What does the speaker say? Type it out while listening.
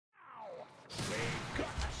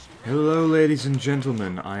Hello ladies and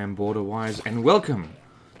gentlemen, I am BorderWise and welcome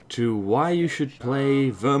to why you should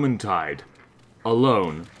play Vermintide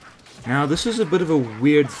alone. Now this is a bit of a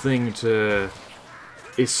weird thing to...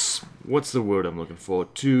 what's the word I'm looking for?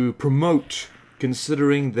 To promote,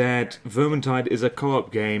 considering that Vermintide is a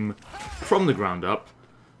co-op game from the ground up.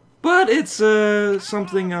 But it's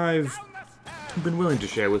something I've been willing to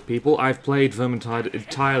share with people. I've played Vermintide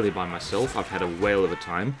entirely by myself, I've had a whale of a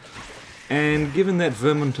time. And given that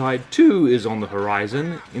Vermintide 2 is on the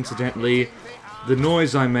horizon, incidentally, the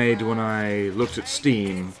noise I made when I looked at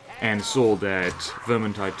Steam and saw that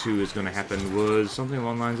Vermintide 2 is going to happen was something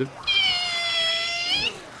along the lines of...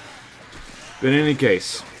 But in any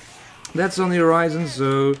case, that's on the horizon,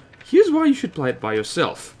 so here's why you should play it by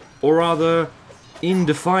yourself. Or rather, in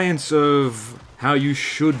defiance of how you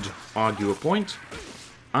should argue a point,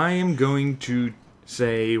 I am going to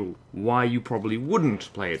say why you probably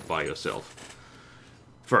wouldn't play it by yourself.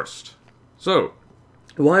 First, so,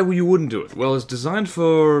 why you wouldn't do it? Well, it's designed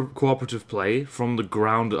for cooperative play from the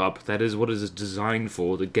ground up. That is what it is designed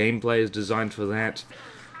for. The gameplay is designed for that.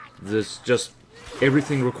 There's just...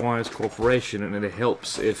 everything requires cooperation, and it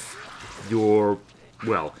helps if your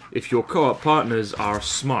co-op partners are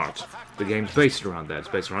smart. The game's based around that. It's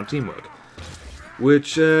based around teamwork.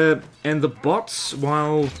 Which, and the bots,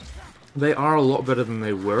 while they are a lot better than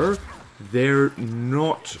they were, they're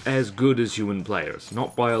not as good as human players.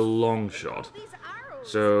 Not by a long shot.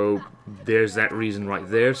 So, there's that reason right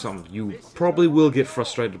there. You probably will get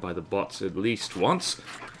frustrated by the bots at least once.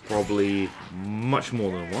 Probably much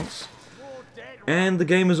more than once. And the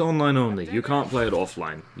game is online only. You can't play it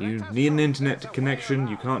offline. You need an internet connection.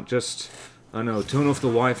 You can't just, I don't know, turn off the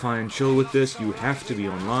Wi-Fi and chill with this. You have to be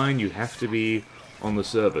online. You have to be on the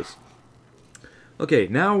servers. Okay,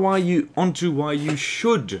 now onto why you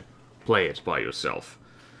should play it by yourself.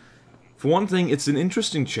 For one thing, it's an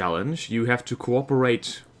interesting challenge. You have to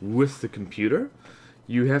cooperate with the computer.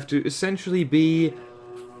 You have to essentially be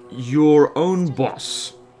your own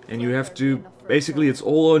boss. And you have to... basically, it's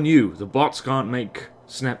all on you. The bots can't make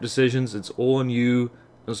snap decisions. It's all on you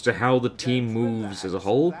as to how the team moves as a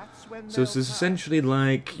whole. So it's essentially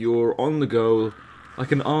like you're on the go,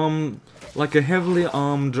 like a heavily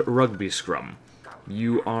armed rugby scrum.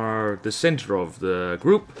 You are the center of the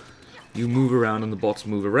group. You move around and the bots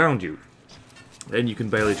move around you. Then you can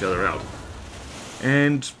bail each other out.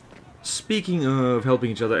 And speaking of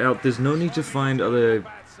helping each other out, there's no need to find other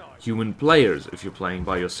human players if you're playing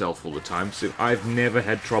by yourself all the time. So I've never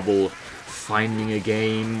had trouble finding a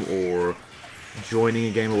game or joining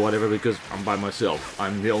a game or whatever because I'm by myself.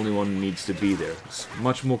 I'm the only one who needs to be there. It's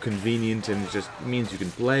much more convenient, and it just means you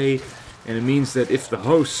can play, and it means that if the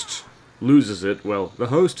host loses it, well, the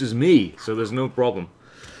host is me, so there's no problem.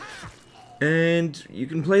 And you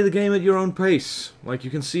can play the game at your own pace. Like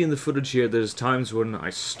you can see in the footage here, there's times when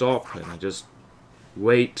I stop and I just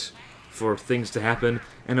wait for things to happen,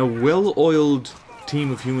 and a well-oiled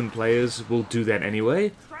team of human players will do that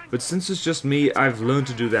anyway, but since it's just me, I've learned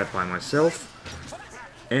to do that by myself,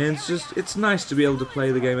 and it's nice to be able to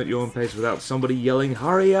play the game at your own pace without somebody yelling,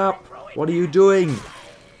 "Hurry up! What are you doing?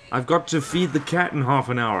 I've got to feed the cat in half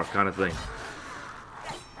an hour," kind of thing.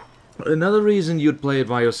 Another reason you'd play it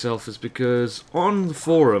by yourself is because on the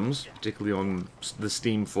forums, particularly on the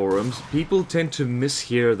Steam forums, people tend to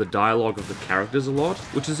mishear the dialogue of the characters a lot,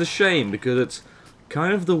 which is a shame because it's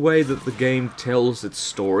kind of the way that the game tells its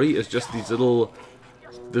story, is just these little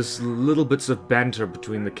bits of banter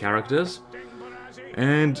between the characters.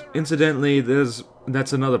 And incidentally,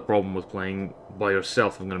 that's another problem with playing by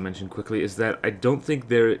yourself, I'm going to mention quickly, is that I don't think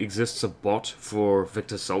there exists a bot for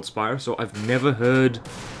Victor Saltzpyre, so I've never heard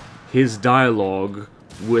his dialogue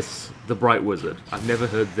with the Bright Wizard. I've never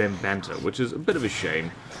heard them banter, which is a bit of a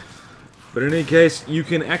shame. But in any case, you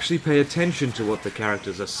can actually pay attention to what the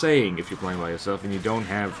characters are saying if you're playing by yourself, and you don't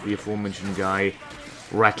have the aforementioned guy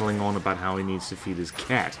rattling on about how he needs to feed his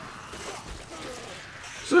cat.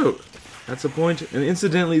 So, that's a point. And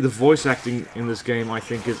incidentally, the voice acting in this game I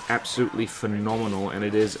think is absolutely phenomenal, and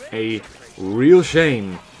it is a real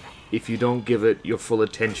shame if you don't give it your full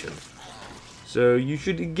attention. So you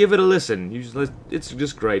should give it a listen. It's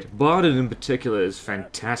just great. Barded in particular is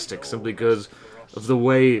fantastic, simply because of the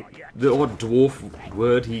way the odd dwarf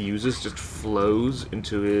word he uses just flows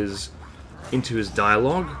into his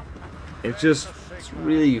dialogue. It's just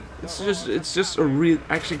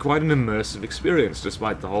actually quite an immersive experience,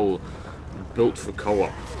 despite the whole built for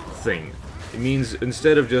co-op thing. It means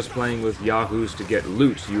instead of just playing with yahoos to get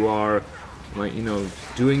loot, you are, like, you know,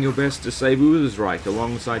 doing your best to save Ubersreik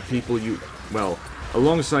alongside people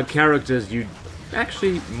alongside characters you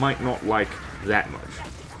actually might not like that much,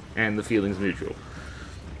 and the feeling's mutual.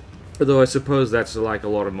 Although I suppose that's like a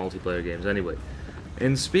lot of multiplayer games anyway.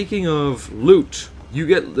 And speaking of loot, you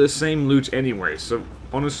get the same loot anyway, so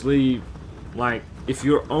honestly, like, if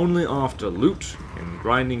you're only after loot, and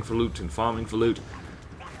grinding for loot and farming for loot,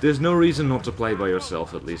 there's no reason not to play by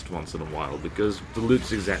yourself at least once in a while, because the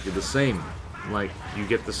loot's exactly the same. Like, you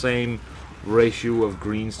get the same ratio of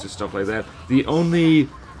greens to stuff like that. The only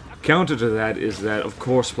counter to that is that, of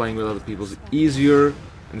course, playing with other people is easier,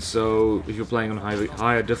 and so if you're playing on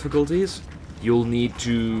higher difficulties, you'll need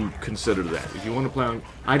to consider that. If you want to play on...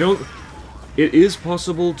 It is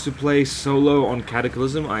possible to play solo on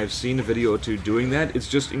Cataclysm. I've seen a video or two doing that. It's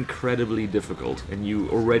just incredibly difficult, and you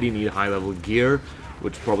already need high-level gear,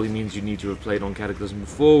 which probably means you need to have played on Cataclysm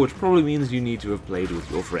before, which probably means you need to have played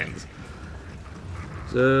with your friends.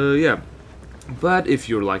 So, yeah. But if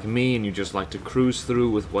you're like me and you just like to cruise through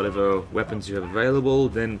with whatever weapons you have available,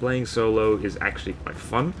 then playing solo is actually quite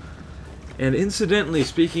fun. And incidentally,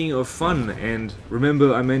 speaking of fun, and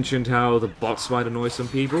remember I mentioned how the bots might annoy some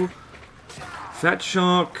people? Fat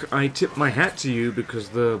Shark, I tip my hat to you because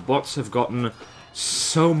the bots have gotten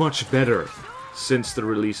so much better since the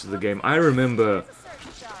release of the game. I remember,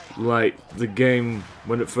 like, the game,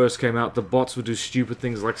 when it first came out, the bots would do stupid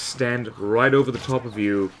things like stand right over the top of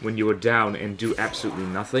you when you were down and do absolutely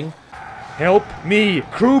nothing. Help me,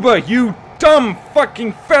 Kruber, you dumb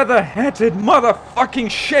fucking feather-hatted motherfucking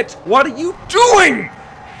shit! What are you doing?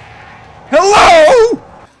 Hello?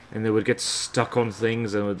 And they would get stuck on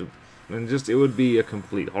things and it would be a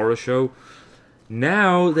complete horror show.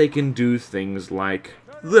 Now they can do things like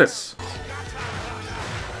this.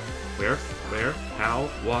 Where? Where? How?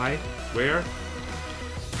 Why? Where?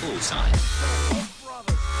 Bullseye.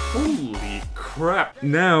 Holy crap.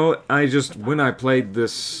 Now, when I played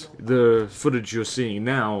this, the footage you're seeing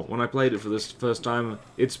now, when I played it for this first time,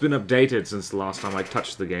 it's been updated since the last time I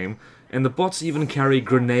touched the game, and the bots even carry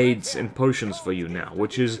grenades and potions for you now,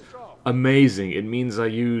 which is amazing. It means I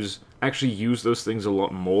actually use those things a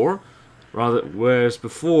lot more, whereas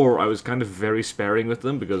before I was kind of very sparing with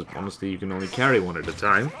them, because honestly you can only carry one at a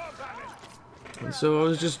time. And so I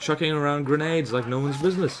was just chucking around grenades like no one's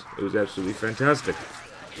business. It was absolutely fantastic.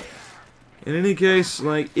 In any case,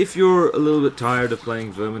 like, if you're a little bit tired of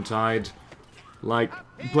playing Vermintide, like,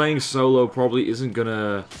 playing solo probably isn't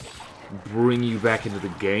gonna bring you back into the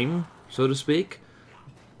game, so to speak.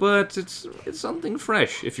 But it's something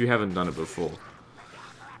fresh if you haven't done it before.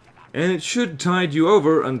 And it should tide you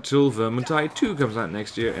over until Vermintide 2 comes out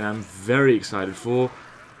next year, and I'm very excited for.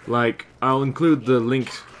 Like, I'll include the link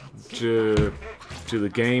to the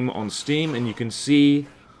game on Steam, and you can see,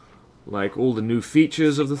 like, all the new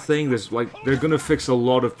features of the thing. They're gonna fix a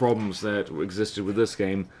lot of problems that existed with this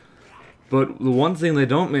game. But the one thing they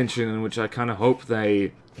don't mention, and which I kind of hope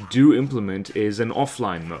they do implement, is an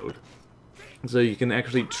offline mode. So you can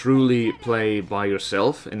actually truly play by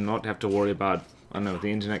yourself and not have to worry about, I don't know,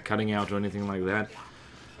 the internet cutting out or anything like that.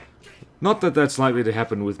 Not that that's likely to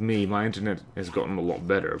happen with me. My internet has gotten a lot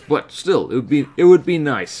better, but still, it would be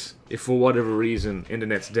nice if for whatever reason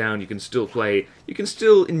internet's down, you can still play, you can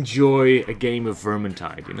still enjoy a game of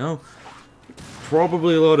Vermintide, you know?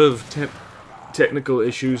 Probably a lot of technical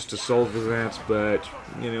issues to solve with that, but,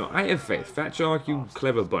 you know, I have faith. Fat Shark, you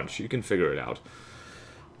clever bunch, you can figure it out.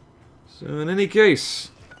 So in any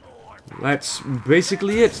case, that's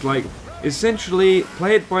basically it. Like, essentially,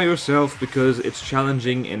 play it by yourself because it's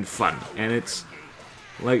challenging and fun, and it's,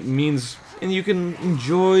 like, means, and you can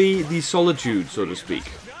enjoy the solitude, so to speak.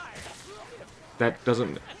 That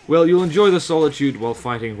doesn't, well, you'll enjoy the solitude while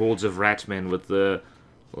fighting hordes of ratmen with the,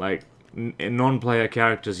 like, non-player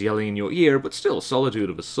characters yelling in your ear, but still, solitude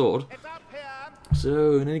of a sort.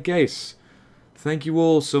 So, in any case, thank you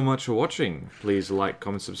all so much for watching. Please like,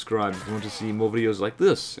 comment, subscribe if you want to see more videos like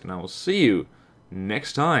this, and I will see you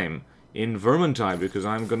next time in Vermintide, because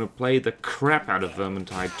I'm gonna play the crap out of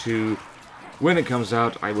Vermintide 2. When it comes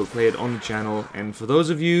out, I will play it on the channel, and for those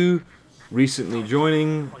of you recently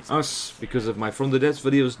joining us because of my From the Depths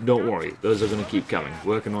videos, don't worry, those are gonna keep coming.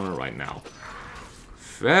 Working on it right now.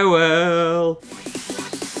 Farewell!